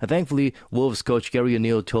 Thankfully, Wolves coach Gary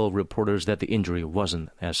O'Neill told reporters that the injury wasn't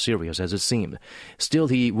as serious as it seemed. Still,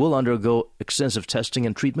 he will undergo extensive testing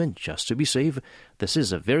and treatment just to be safe. This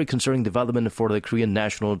is a very concerning development for the Korean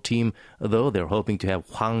national team, though they're hoping to have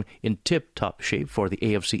Hwang in tip-top shape for the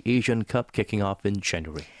AFC Asian Cup kicking off in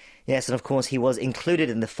January. Yes, and of course he was included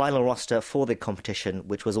in the final roster for the competition,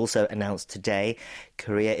 which was also announced today.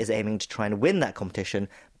 Korea is aiming to try and win that competition,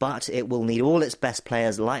 but it will need all its best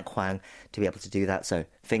players like Hwang to be able to do that, so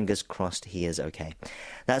fingers crossed he is okay.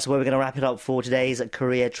 That's where we're going to wrap it up for today's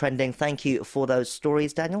Korea Trending. Thank you for those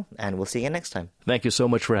stories, Daniel, and we'll see you next time. Thank you so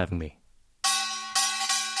much for having me.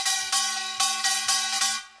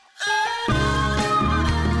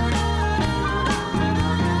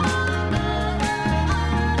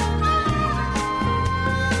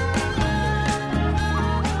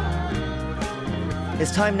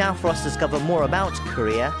 It's time now for us to discover more about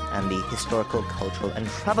Korea and the historical, cultural and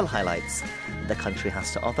travel highlights the country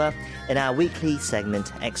has to offer in our weekly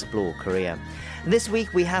segment, Explore Korea. This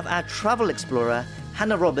week we have our travel explorer,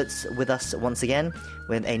 Hannah Roberts, with us once again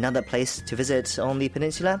with another place to visit on the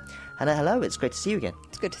peninsula. Hannah, hello, it's great to see you again.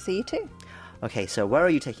 It's good to see you too. Okay, so where are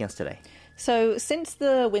you taking us today? So since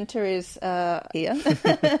the winter is here,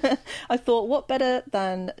 I thought what better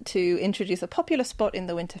than to introduce a popular spot in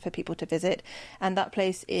the winter for people to visit, and that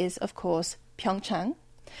place is, of course, Pyeongchang.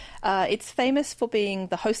 It's famous for being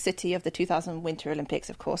the host city of the 2000 Winter Olympics,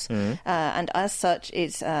 of course, and as such,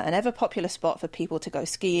 it's an ever-popular spot for people to go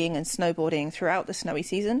skiing and snowboarding throughout the snowy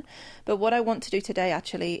season. But what I want to do today,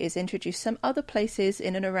 actually, is introduce some other places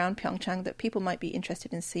in and around Pyeongchang that people might be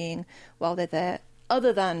interested in seeing while they're there,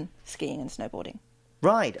 other than skiing and snowboarding.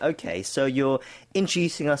 Right, okay, so you're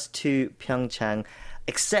introducing us to Pyeongchang,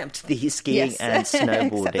 except the skiing and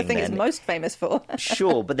snowboarding. Except the thing it's most famous for.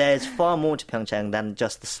 Sure, but there's far more to Pyeongchang than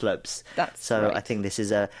just the slopes. That's so right. I think this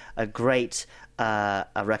is a great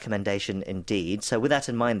a recommendation indeed. So with that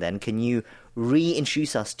in mind then, can you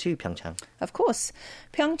reintroduce us to Pyeongchang? Of course.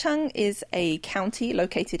 Pyeongchang is a county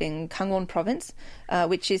located in Gangwon province,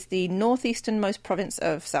 which is the northeasternmost province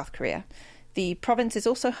of South Korea. The province is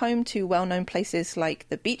also home to well-known places like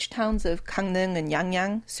the beach towns of Gangneung and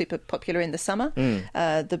Yangyang, super popular in the summer,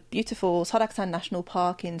 the beautiful Seoraksan National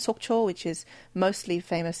Park in Sokcho, which is mostly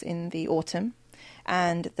famous in the autumn,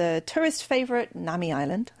 and the tourist favourite Nami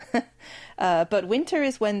Island. But winter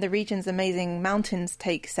is when the region's amazing mountains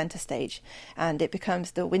take centre stage, and it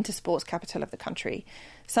becomes the winter sports capital of the country.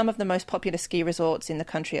 Some of the most popular ski resorts in the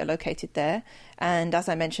country are located there, and as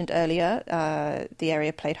I mentioned earlier, the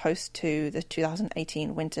area played host to the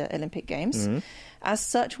 2018 Winter Olympic Games. As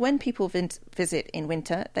such, when people visit in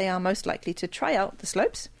winter, they are most likely to try out the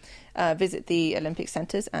slopes, visit the Olympic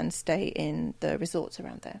centres and stay in the resorts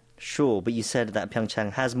around there. Sure, but you said that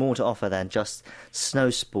Pyeongchang has more to offer than just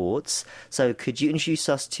snow sports. So could you introduce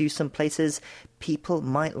us to some places people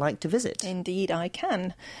might like to visit? Indeed, I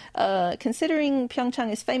can. Considering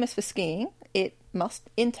Pyeongchang is famous for skiing, it must,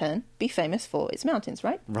 in turn, be famous for its mountains,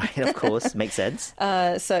 right? Right, of course. Makes sense.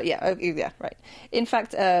 Yeah, right. In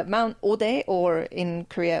fact, Mount Ode, or in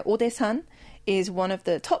Korea, Odaesan, is one of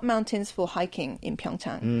the top mountains for hiking in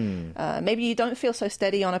Pyeongchang. Maybe you don't feel so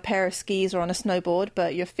steady on a pair of skis or on a snowboard,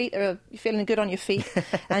 but your feet are feeling good on your feet,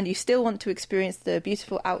 and you still want to experience the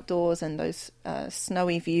beautiful outdoors and those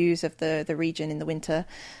snowy views of the region in the winter.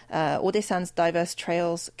 Odaesan's diverse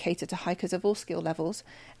trails cater to hikers of all skill levels,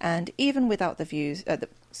 and even without the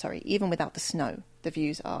snow, the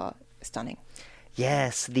views are stunning.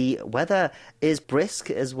 Yes, the weather is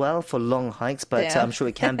brisk as well for long hikes, but I'm sure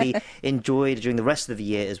it can be enjoyed during the rest of the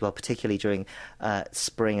year as well, particularly during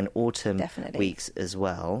spring and autumn weeks as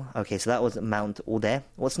well. Okay, so that was Mount Ode.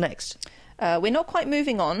 What's next? We're not quite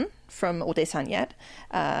moving on from Odaesan yet,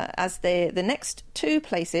 as the next two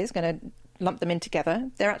places, going to lump them in together,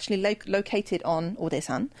 they're actually located on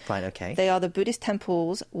Odaesan. Right, okay. They are the Buddhist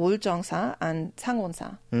temples Woljeongsa and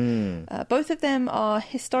Sangwonsa. Both of them are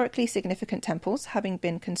historically significant temples, having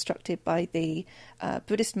been constructed by the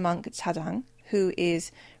Buddhist monk Chajang, who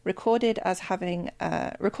is recorded as having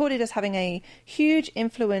a huge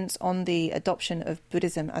influence on the adoption of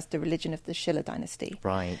Buddhism as the religion of the Shilla dynasty.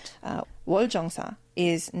 Right. Woljeongsa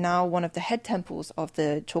is now one of the head temples of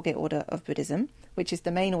the Choge order of Buddhism, which is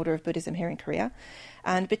the main order of Buddhism here in Korea.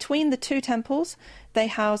 And between the two temples, they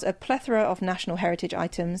house a plethora of national heritage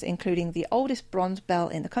items, including the oldest bronze bell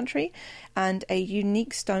in the country and a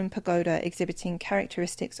unique stone pagoda exhibiting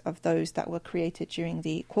characteristics of those that were created during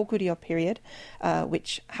the Goguryeo period,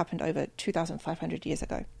 which happened over 2,500 years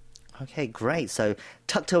ago. Okay, great. So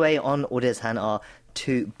tucked away on Odaesan are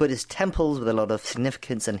two Buddhist temples with a lot of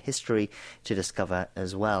significance and history to discover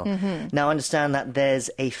as well. Now, I understand that there's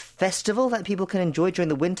a festival that people can enjoy during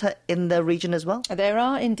the winter in the region as well? There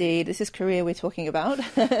are indeed. This is Korea we're talking about.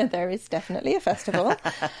 There is definitely a festival.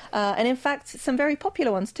 And in fact, some very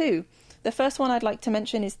popular ones too. The first one I'd like to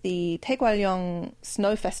mention is the Taegwalyeong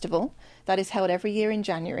Snow Festival that is held every year in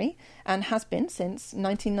January and has been since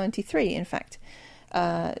 1993, in fact.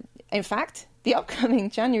 The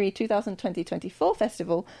upcoming January 2020-24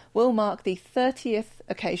 festival will mark the 30th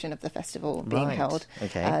occasion of the festival being held.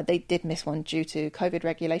 Okay. They did miss one due to COVID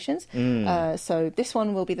regulations. So this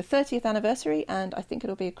one will be the 30th anniversary, and I think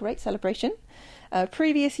it'll be a great celebration.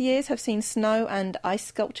 Previous years have seen snow and ice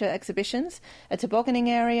sculpture exhibitions, a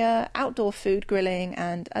tobogganing area, outdoor food grilling,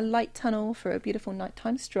 and a light tunnel for a beautiful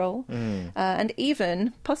nighttime stroll. And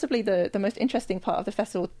even, possibly the most interesting part of the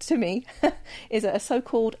festival to me, is a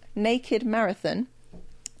so-called naked marathon.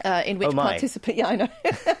 In which participate. Yeah, I know.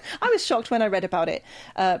 I was shocked when I read about it,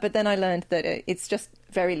 but then I learned that it's just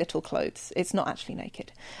very little clothes. It's not actually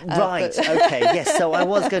naked. Right. Okay. Yes. So I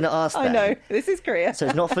was going to ask that. I know. This is Korea. So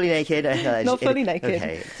it's not fully naked. Not fully naked.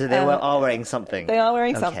 Okay. So they are wearing something. They are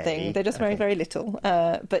wearing something. They're just wearing very little.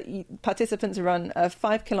 But participants run a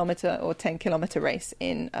 5-kilometer or 10-kilometer race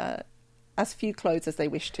in as few clothes as they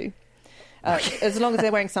wish to. As long as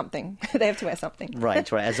they're wearing something. They have to wear something.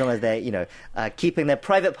 Right. As long as they're, keeping their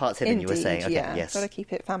private parts hidden, Indeed, you were saying. Okay, yeah. Yes. Got to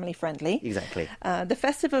keep it family friendly. Exactly. The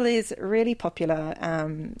festival is really popular,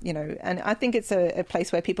 and I think it's a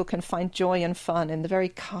place where people can find joy and fun in the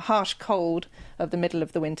very harsh cold of the middle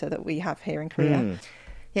of the winter that we have here in Korea.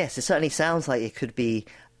 Yes, it certainly sounds like it could be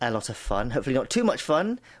a lot of fun. Hopefully not too much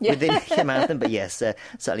fun within the marathon, but yes,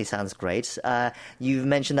 certainly sounds great. You've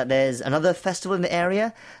mentioned that there's another festival in the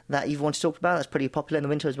area that you've wanted to talk about that's pretty popular in the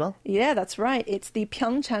winter as well. Yeah, that's right. It's the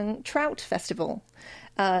Pyeongchang Trout Festival.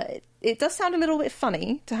 It does sound a little bit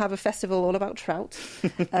funny to have a festival all about trout,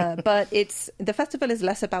 but the festival is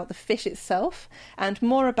less about the fish itself and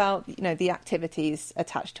more about the activities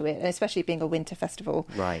attached to it, and especially being a winter festival.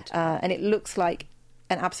 Right. And it looks like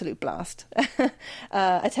an absolute blast.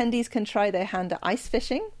 Attendees can try their hand at ice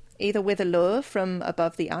fishing, either with a lure from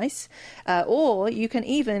above the ice, or you can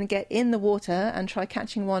even get in the water and try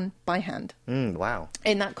catching one by hand. Wow.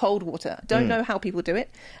 In that cold water. Don't know how people do it,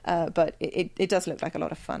 but it does look like a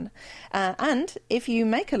lot of fun. And if you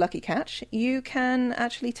make a lucky catch, you can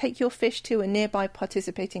actually take your fish to a nearby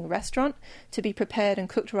participating restaurant to be prepared and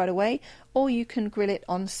cooked right away, or you can grill it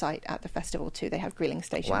on site at the festival too. They have grilling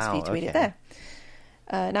stations for you to eat it there.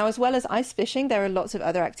 Now, as well as ice fishing, there are lots of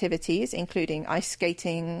other activities, including ice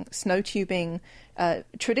skating, snow tubing,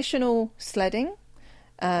 traditional sledding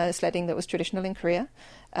that was traditional in Korea,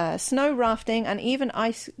 snow rafting, and even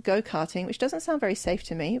ice go-karting, which doesn't sound very safe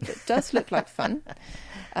to me, but does look like fun.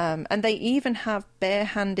 And they even have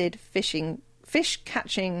bare-handed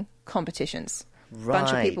fish-catching competitions. Right. A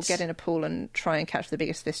bunch of people get in a pool and try and catch the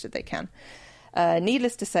biggest fish that they can.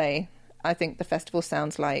 Needless to say, I think the festival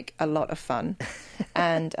sounds like a lot of fun.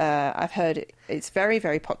 And I've heard it's very,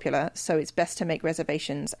 very popular, so it's best to make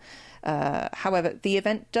reservations. However, the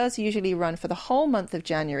event does usually run for the whole month of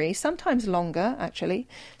January, sometimes longer, actually.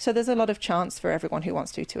 So there's a lot of chance for everyone who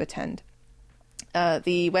wants to attend.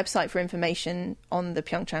 The website for information on the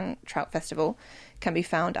Pyeongchang Trout Festival can be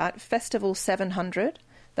found at festival700,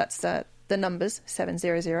 that's the numbers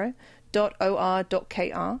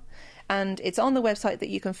 700.or.kr. And it's on the website that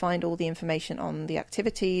you can find all the information on the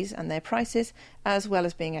activities and their prices, as well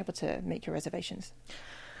as being able to make your reservations.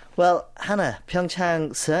 Well, Hannah,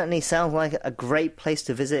 Pyeongchang certainly sounds like a great place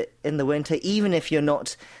to visit in the winter, even if you're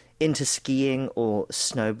not into skiing or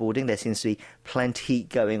snowboarding. There seems to be plenty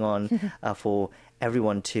going on for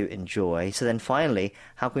everyone to enjoy. So then finally,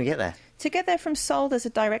 how can we get there? To get there from Seoul, there's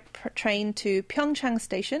a direct train to Pyeongchang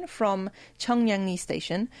Station from Cheongnam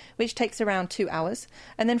Station, which takes around 2 hours.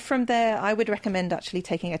 And then from there, I would recommend actually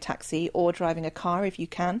taking a taxi or driving a car if you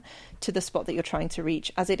can to the spot that you're trying to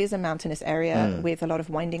reach, as it is a mountainous area with a lot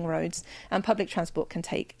of winding roads, and public transport can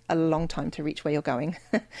take a long time to reach where you're going.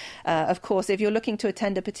 Of course, if you're looking to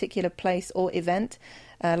attend a particular place or event,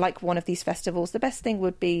 like one of these festivals, the best thing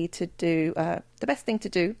to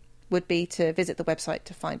do would be to visit the website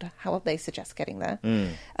to find how they suggest getting there.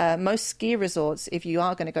 Most ski resorts, if you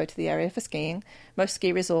are going to go to the area for skiing, most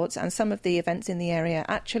ski resorts and some of the events in the area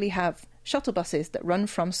actually have shuttle buses that run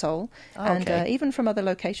from Seoul and even from other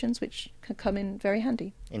locations, which can come in very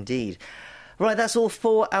handy. Indeed. Right, that's all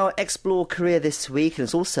for our Explore Korea this week, and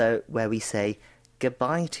it's also where we say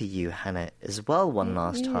goodbye to you, Hannah, as well one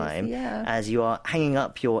last time, as you are hanging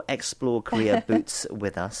up your Explore Korea boots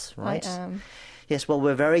with us, right? I am. Yes, well,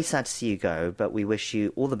 we're very sad to see you go, but we wish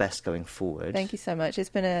you all the best going forward. Thank you so much. It's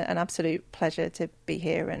been an absolute pleasure to be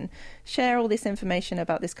here and share all this information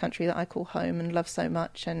about this country that I call home and love so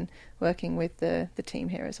much, and working with the team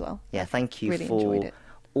here as well. Yeah, thank you really for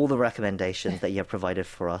all the recommendations that you have provided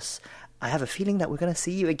for us. I have a feeling that we're going to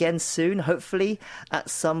see you again soon, hopefully, at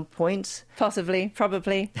some point. Possibly,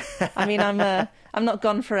 probably. I mean, I'm not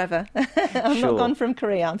gone forever. I'm not gone from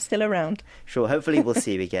Korea. I'm still around. Sure, hopefully we'll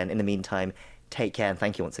see you again. In the meantime, take care and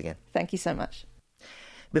thank you once again. Thank you so much.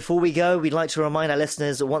 Before we go, we'd like to remind our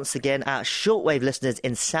listeners once again, our shortwave listeners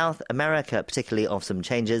in South America, particularly of some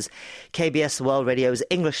changes. KBS World Radio's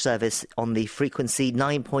English service on the frequency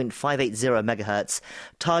 9.580 megahertz,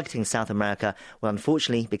 targeting South America, will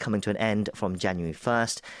unfortunately be coming to an end from January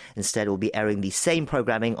 1st. Instead, we'll be airing the same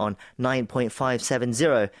programming on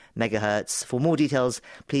 9.570 megahertz. For more details,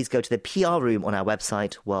 please go to the PR room on our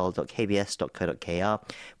website,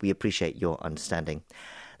 world.kbs.co.kr. We appreciate your understanding.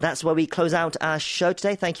 That's where we close out our show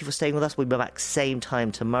today. Thank you for staying with us. We'll be back same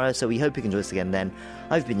time tomorrow, so we hope you can join us again then.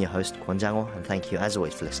 I've been your host, Kwon Jang-ho, and thank you as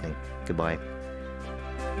always for listening. Goodbye.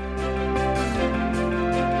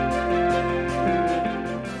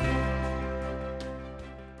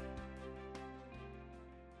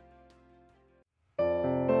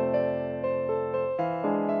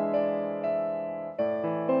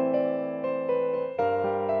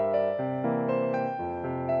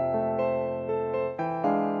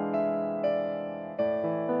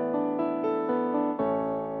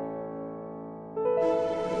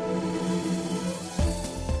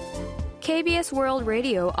 KBS World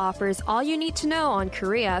Radio offers all you need to know on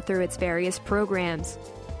Korea through its various programs.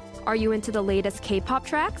 Are you into the latest K-pop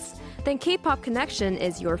tracks? Then K-pop Connection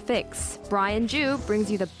is your fix. Brian Ju brings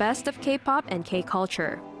you the best of K-pop and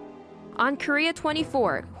K-culture. On Korea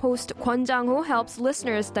 24, host Kwon Jang-ho helps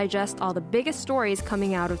listeners digest all the biggest stories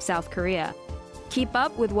coming out of South Korea. Keep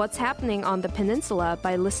up with what's happening on the peninsula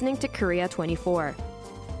by listening to Korea 24.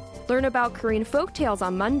 Learn about Korean folktales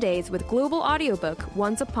on Mondays with global audiobook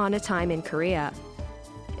Once Upon a Time in Korea.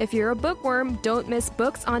 If you're a bookworm, don't miss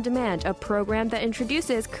Books on Demand, a program that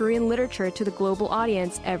introduces Korean literature to the global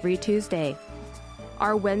audience every Tuesday.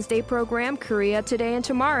 Our Wednesday program, Korea Today and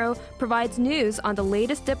Tomorrow, provides news on the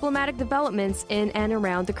latest diplomatic developments in and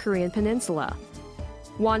around the Korean peninsula.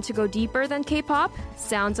 Want to go deeper than K-pop?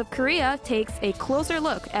 Sounds of Korea takes a closer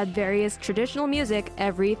look at various traditional music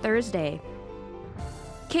every Thursday.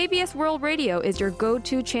 KBS World Radio is your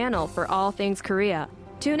go-to channel for all things Korea.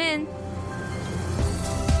 Tune in.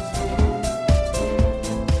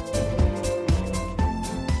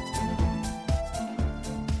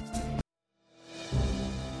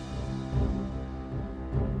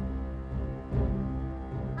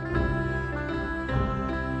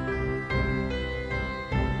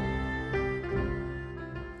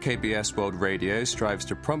 KBS World Radio strives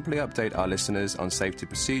to promptly update our listeners on safety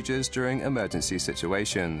procedures during emergency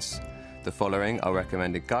situations. The following are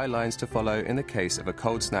recommended guidelines to follow in the case of a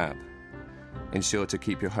cold snap. Ensure to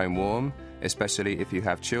keep your home warm, especially if you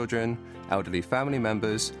have children, elderly family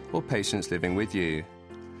members, or patients living with you.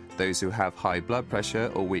 Those who have high blood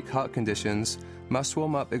pressure or weak heart conditions must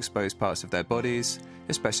warm up exposed parts of their bodies,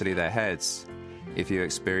 especially their heads. If you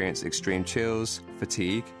experience extreme chills,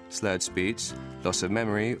 fatigue, slurred speech, loss of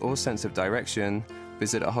memory, or sense of direction,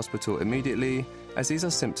 visit a hospital immediately, as these are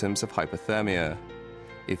symptoms of hypothermia.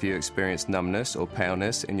 If you experience numbness or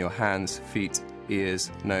paleness in your hands, feet,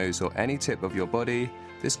 ears, nose, or any tip of your body,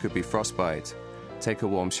 this could be frostbite. Take a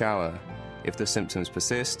warm shower. If the symptoms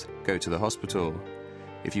persist, go to the hospital.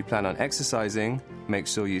 If you plan on exercising, make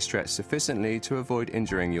sure you stretch sufficiently to avoid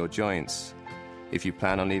injuring your joints. If you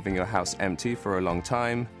plan on leaving your house empty for a long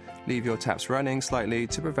time, leave your taps running slightly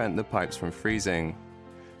to prevent the pipes from freezing.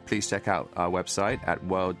 Please check out our website at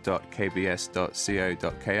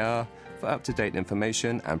world.kbs.co.kr for up-to-date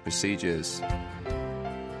information and procedures.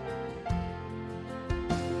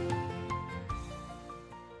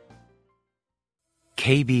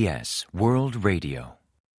 KBS World Radio.